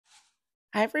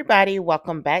Hi, everybody.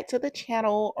 Welcome back to the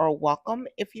channel, or welcome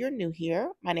if you're new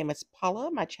here. My name is Paula.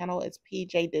 My channel is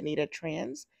PJ Danita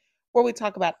Trends, where we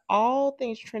talk about all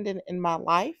things trending in my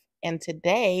life. And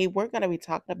today we're going to be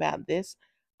talking about this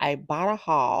Ibotta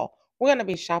haul. We're going to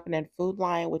be shopping in Food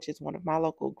Lion, which is one of my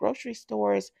local grocery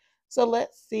stores. So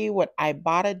let's see what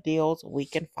Ibotta deals we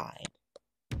can find.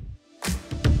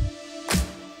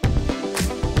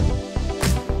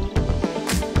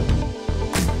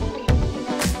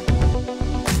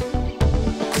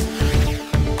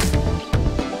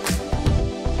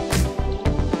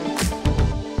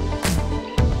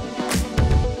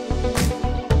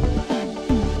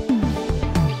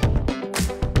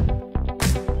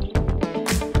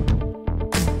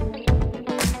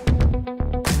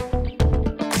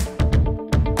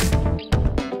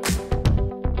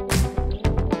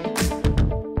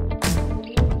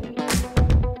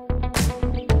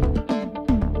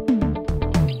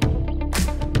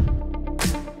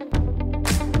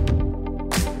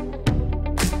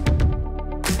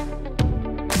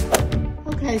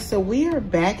 Okay, so we are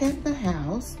back at the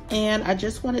house, and I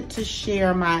just wanted to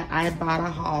share my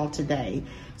Ibotta haul today.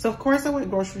 So of course I went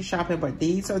grocery shopping, but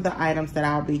these are the items that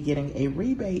I'll be getting a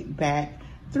rebate back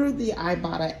through the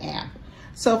Ibotta app.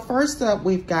 So first up,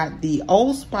 we've got the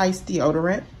Old Spice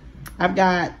deodorant. I've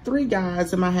got 3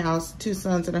 guys in my house, 2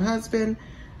 sons and a husband.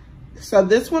 So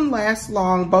this one lasts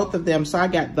long, both of them. So I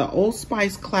got the Old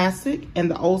Spice Classic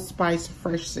and the Old Spice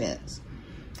Fresh Scents.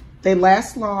 They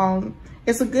last long.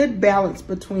 It's a good balance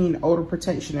between odor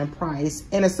protection and price,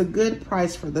 and it's a good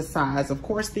price for the size. Of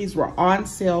course, these were on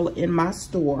sale in my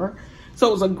store, so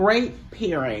it was a great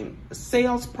pairing.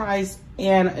 Sales price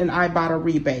and an Ibotta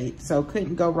rebate, so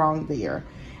couldn't go wrong there.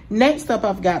 Next up,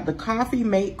 I've got the Coffee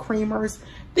Mate Creamers.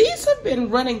 These have been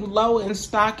running low in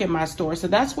stock in my store, so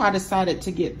that's why I decided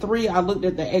to get 3. I looked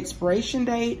at the expiration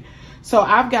date, so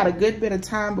I've got a good bit of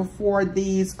time before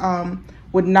these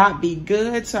would not be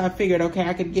good. So I figured, okay,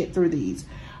 I could get through these.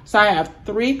 So I have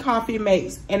 3 coffee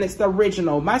mates, and it's the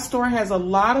original. My store has a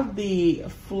lot of the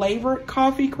flavored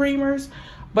coffee creamers,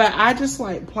 but I just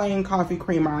like plain coffee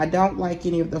creamer. I don't like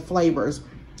any of the flavors.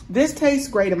 This tastes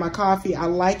great in my coffee. I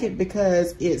like it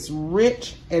because it's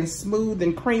rich and smooth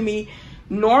and creamy.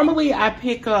 Normally, I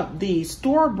pick up the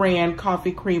store brand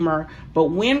coffee creamer,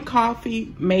 but when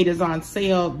Coffee Mate is on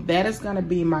sale, that is going to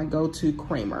be my go-to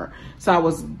creamer. So I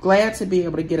was glad to be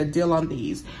able to get a deal on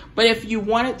these. But if you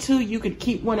wanted to, you could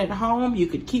keep one at home. You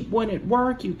could keep one at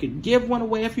work. You could give one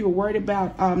away if you were worried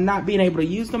about not being able to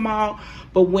use them all.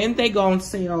 But when they go on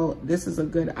sale, this is a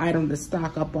good item to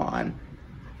stock up on.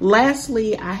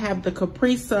 Lastly, I have the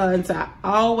Capri Suns. I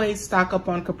always stock up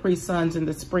on Capri Suns in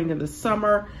the spring and the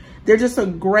summer. They're just a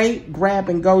great grab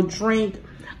and go drink,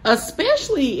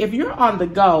 especially if you're on the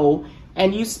go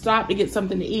and you stop to get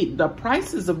something to eat. The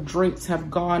prices of drinks have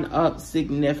gone up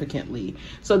significantly.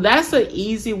 So that's an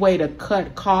easy way to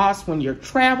cut costs when you're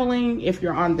traveling, if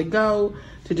you're on the go,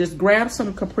 to just grab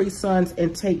some Capri Suns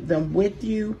and take them with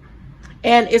you.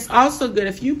 And it's also good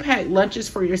if you pack lunches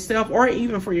for yourself or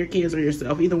even for your kids or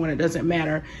yourself, either one, it doesn't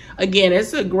matter. Again,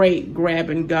 it's a great grab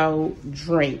and go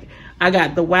drink. I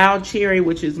got the wild cherry,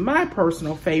 which is my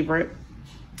personal favorite.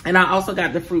 And I also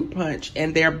got the fruit punch,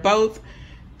 and they're both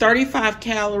 35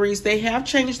 calories. They have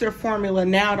changed their formula.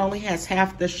 Now it only has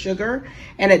half the sugar,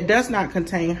 and it does not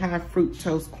contain high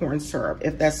fructose corn syrup,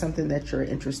 if that's something that you're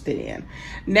interested in.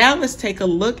 Now let's take a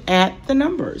look at the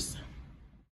numbers.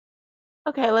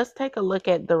 Okay, let's take a look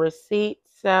at the receipt.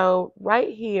 So right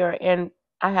here, and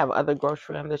I have other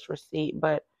grocery on this receipt,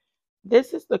 but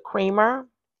this is the creamer.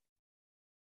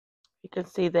 You can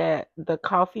see that the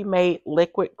Coffee Mate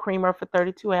liquid creamer for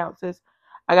 32 ounces.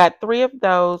 I got 3 of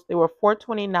those. They were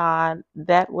 $4.29.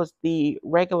 That was the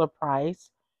regular price.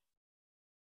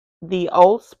 The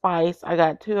Old Spice, I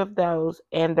got 2 of those,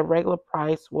 and the regular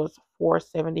price was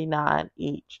 $4.79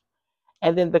 each.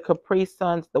 And then the Capri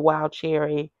Suns, the Wild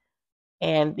Cherry,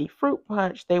 and the Fruit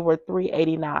Punch, they were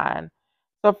 $3.89.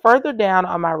 So further down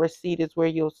on my receipt is where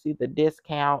you'll see the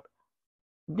discount.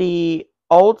 The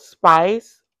Old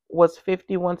Spice was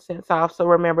 51 cents off. So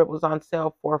remember, it was on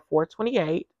sale for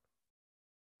 $4.28.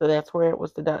 So that's where it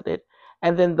was deducted.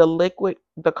 And then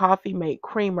the Coffee Mate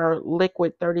Creamer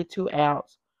liquid 32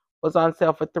 ounce was on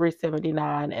sale for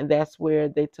 $3.79. And that's where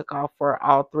they took off for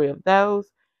all 3 of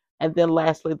those. And then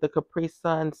lastly, the Capri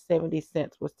Sun, 70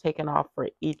 cents was taken off for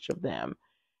each of them.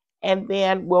 And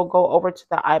then we'll go over to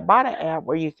the Ibotta app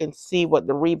where you can see what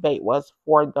the rebate was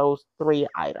for those 3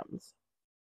 items.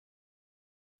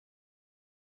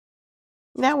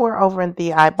 Now we're over in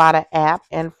the Ibotta app,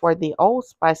 and for the Old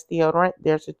Spice deodorant,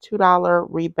 there's a $2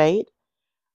 rebate.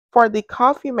 For the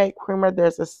Coffee Mate Creamer,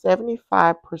 there's a 75%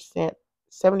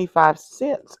 75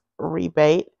 cents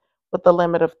rebate with a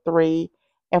limit of 3.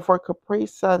 And for Capri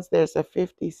Suns, there's a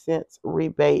 50 cents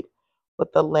rebate with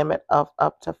a limit of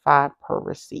up to 5 per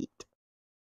receipt.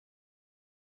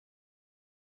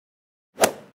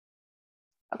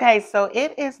 Okay, so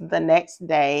it is the next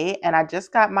day, and I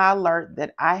just got my alert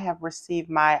that I have received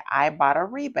my Ibotta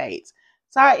rebates.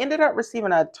 So I ended up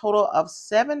receiving a total of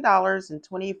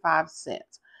 $7.25.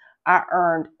 I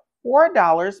earned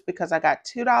 $4 because I got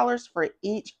 $2 for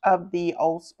each of the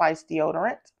Old Spice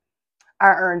deodorant.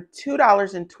 I earned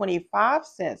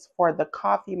 $2.25 for the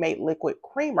Coffee Mate liquid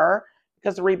creamer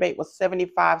because the rebate was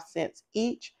 75 cents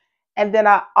each. And then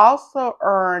I also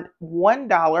earned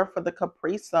 $1 for the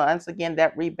Capri Suns. Again,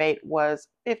 that rebate was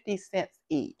 50 cents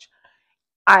each.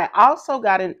 I also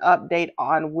got an update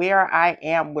on where I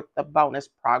am with the bonus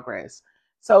progress.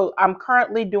 So I'm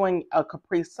currently doing a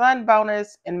Capri Sun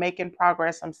bonus and making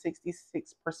progress. I'm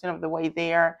 66% of the way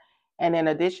there. And in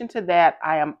addition to that,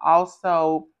 I am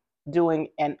also doing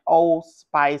an Old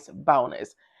Spice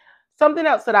bonus. Something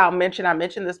else that I'll mention, I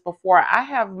mentioned this before, I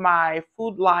have my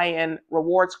Food Lion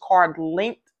rewards card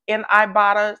linked in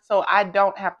Ibotta, so I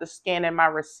don't have to scan in my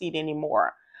receipt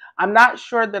anymore. I'm not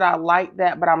sure that I like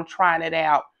that, but I'm trying it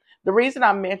out. The reason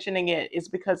I'm mentioning it is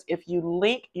because if you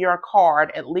link your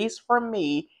card, at least for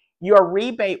me, your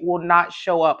rebate will not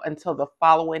show up until the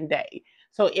following day.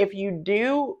 So if you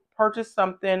do purchase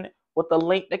something with a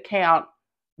linked account,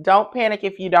 don't panic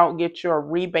if you don't get your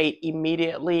rebate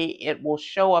immediately. It will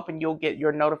show up and you'll get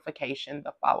your notification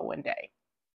the following day.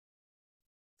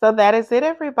 So that is it,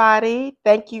 everybody.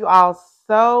 Thank you all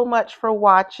so much for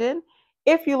watching.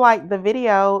 If you liked the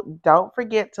video, don't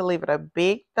forget to leave it a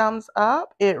big thumbs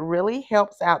up. It really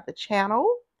helps out the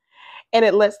channel and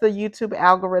it lets the YouTube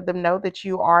algorithm know that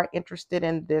you are interested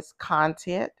in this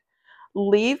content.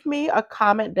 Leave me a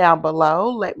comment down below.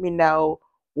 Let me know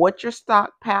what you're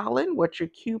stockpiling, what you're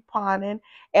couponing,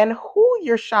 and who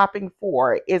you're shopping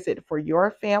for. Is it for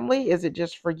your family? Is it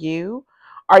just for you?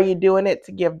 Are you doing it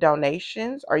to give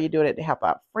donations? Are you doing it to help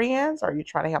out friends? Are you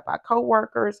trying to help out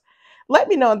coworkers? Let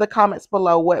me know in the comments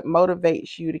below what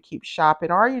motivates you to keep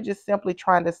shopping. Or are you just simply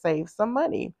trying to save some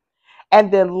money?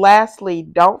 And then lastly,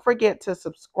 don't forget to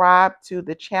subscribe to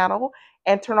the channel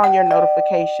and turn on your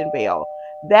notification bell.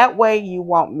 That way you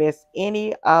won't miss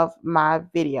any of my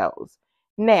videos.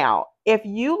 Now, if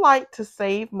you like to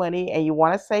save money and you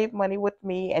want to save money with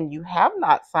me and you have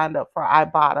not signed up for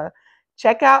Ibotta,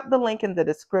 check out the link in the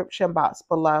description box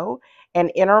below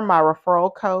and enter my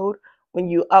referral code. When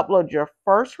you upload your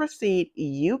first receipt,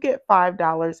 you get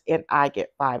 $5 and I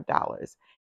get $5.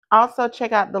 Also,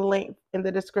 check out the link in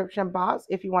the description box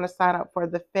if you want to sign up for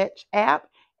the Fetch app.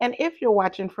 And if you're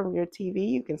watching from your TV,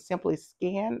 you can simply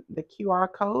scan the QR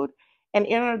code and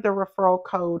enter the referral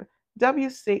code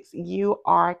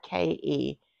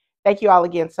W6URKE. Thank you all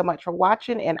again so much for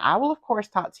watching, and I will, of course,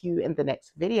 talk to you in the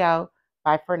next video.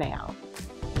 Bye for now.